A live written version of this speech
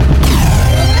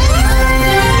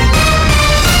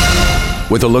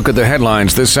With a look at the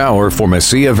headlines this hour for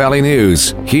Mesilla Valley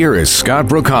News, here is Scott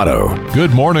Brocato.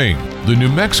 Good morning. The New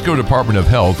Mexico Department of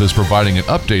Health is providing an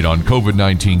update on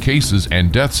COVID-19 cases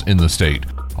and deaths in the state.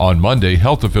 On Monday,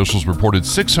 health officials reported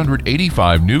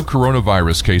 685 new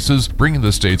coronavirus cases, bringing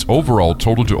the state's overall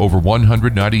total to over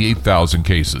 198,000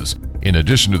 cases. In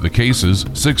addition to the cases,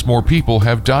 6 more people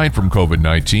have died from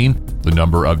COVID-19. The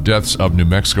number of deaths of New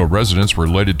Mexico residents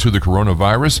related to the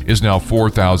coronavirus is now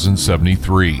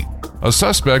 4,073. A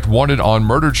suspect wanted on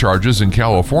murder charges in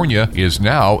California is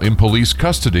now in police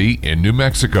custody in New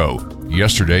Mexico.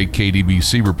 Yesterday,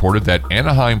 KDBC reported that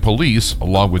Anaheim Police,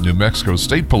 along with New Mexico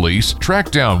State Police,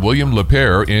 tracked down William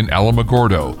Lepere in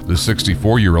Alamogordo. The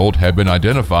 64-year-old had been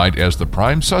identified as the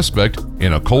prime suspect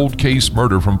in a cold case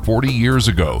murder from 40 years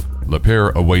ago.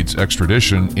 Lepere awaits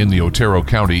extradition in the Otero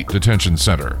County Detention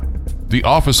Center. The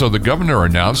Office of the Governor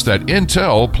announced that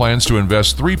Intel plans to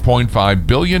invest $3.5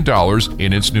 billion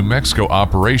in its New Mexico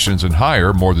operations and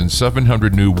hire more than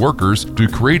 700 new workers to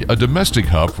create a domestic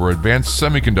hub for advanced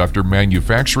semiconductor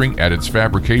manufacturing at its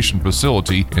fabrication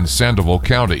facility in Sandoval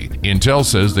County. Intel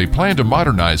says they plan to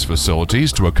modernize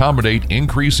facilities to accommodate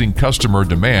increasing customer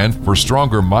demand for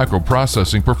stronger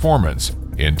microprocessing performance.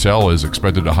 Intel is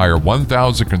expected to hire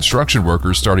 1,000 construction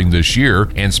workers starting this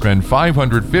year and spend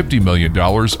 $550 million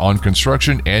on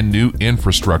construction and new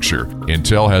infrastructure.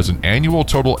 Intel has an annual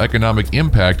total economic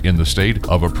impact in the state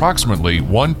of approximately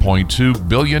 $1.2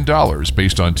 billion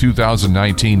based on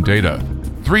 2019 data.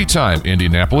 3-time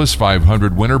Indianapolis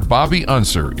 500 winner Bobby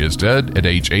Unser is dead at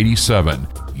age 87.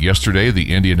 Yesterday,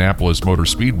 the Indianapolis Motor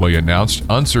Speedway announced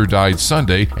Unser died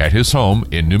Sunday at his home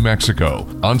in New Mexico.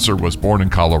 Unser was born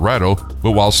in Colorado,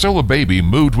 but while still a baby,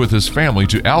 moved with his family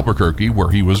to Albuquerque,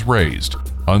 where he was raised.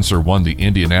 Unser won the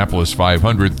Indianapolis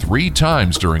 500 3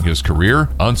 times during his career.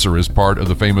 Unser is part of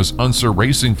the famous Unser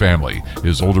racing family.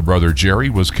 His older brother Jerry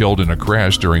was killed in a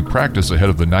crash during practice ahead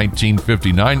of the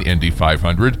 1959 Indy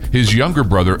 500. His younger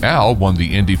brother Al won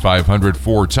the Indy 500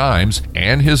 4 times,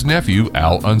 and his nephew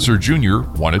Al Unser Jr.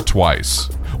 won it twice.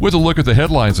 With a look at the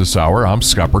headlines this hour, I'm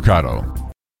Scott Brocato.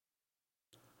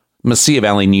 Mesilla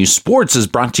Valley News Sports is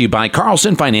brought to you by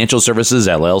Carlson Financial Services,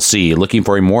 LLC. Looking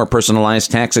for a more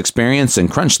personalized tax experience? And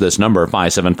crunch this number,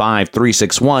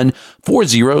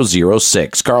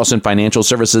 575-361-4006. Carlson Financial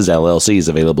Services, LLC is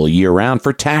available year-round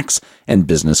for tax and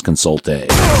business consulting.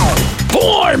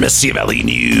 For Mesilla Valley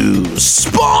News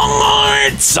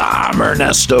Sports, I'm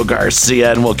Ernesto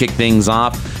Garcia, and we'll kick things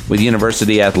off with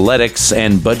university athletics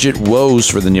and budget woes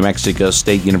for the New Mexico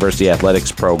State University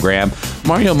Athletics program.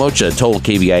 Mario Mocha told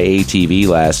KVIA-TV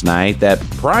last night that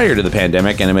prior to the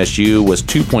pandemic, NMSU was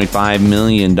 $2.5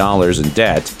 million in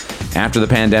debt. After the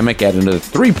pandemic, added another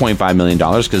 $3.5 million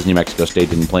because New Mexico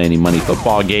State didn't play any money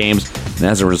football games. And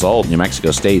as a result, New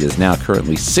Mexico State is now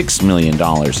currently $6 million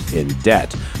in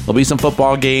debt. There'll be some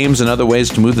football games and other ways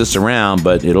to move this around,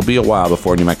 but it'll be a while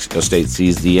before New Mexico State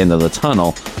sees the end of the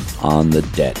tunnel on the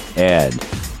debt end.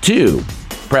 2,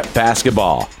 prep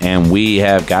basketball. And we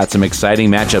have got some exciting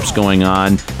matchups going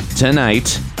on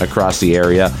tonight across the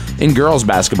area. In girls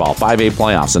basketball, 5A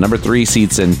playoffs, the number 3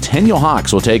 seed Centennial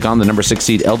Hawks will take on the number 6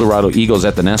 seed El Dorado Eagles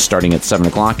at the Nest starting at 7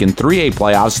 o'clock. In 3A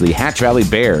playoffs, the Hatch Valley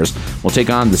Bears will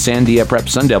take on the Sandia Prep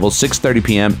Sun Devils, 6:30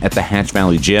 p.m. at the Hatch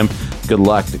Valley Gym. Good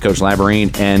luck to Coach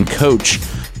Labarine and Coach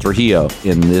Trujillo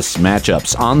in this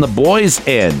matchups. On the boys'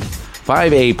 end,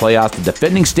 5A playoff, the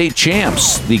defending state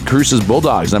champs, the Cruces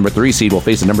Bulldogs, number 3 seed, will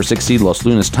face the number 6 seed Los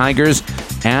Lunas Tigers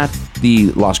at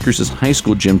the Las Cruces High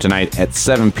School Gym tonight at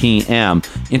 7 p.m.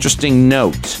 Interesting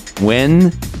note, if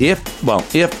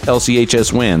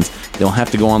LCHS wins, they'll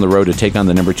have to go on the road to take on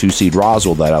the number 2 seed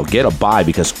Roswell. That'll get a bye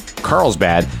because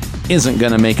Carlsbad isn't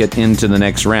going to make it into the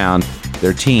next round.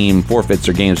 Their team forfeits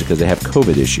their games because they have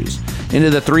COVID issues.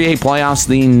 Into the 3A playoffs,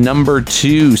 the number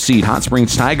 2 seed Hot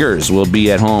Springs Tigers will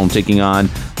be at home taking on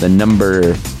the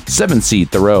number 7 seed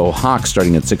Thoreau Hawks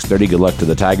starting at 6:30. Good luck to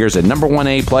the Tigers. And number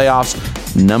 1A playoffs,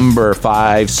 number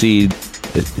 5 seed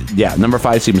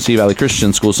Mesilla Valley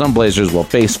Christian School Sunblazers will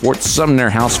face Fort Sumner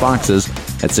House Foxes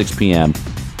at 6 p.m.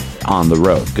 on the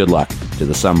road. Good luck to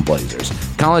the Sunblazers.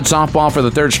 College softball for the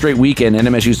 3rd straight weekend.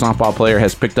 NMSU softball player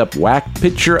has picked up WAC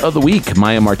Pitcher of the Week.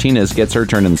 Maya Martinez gets her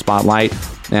turn in the spotlight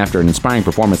after an inspiring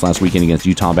performance last weekend against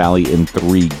Utah Valley in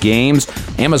 3 games.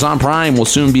 Amazon Prime will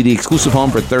soon be the exclusive home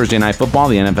for Thursday Night Football.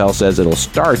 The NFL says it'll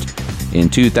start in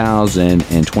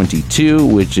 2022,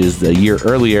 which is a year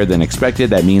earlier than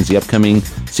expected. That means the upcoming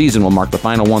season will mark the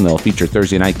final one that will feature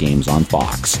Thursday night games on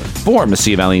Fox. For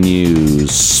Mesilla Valley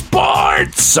News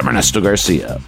Sports, I'm Ernesto Garcia.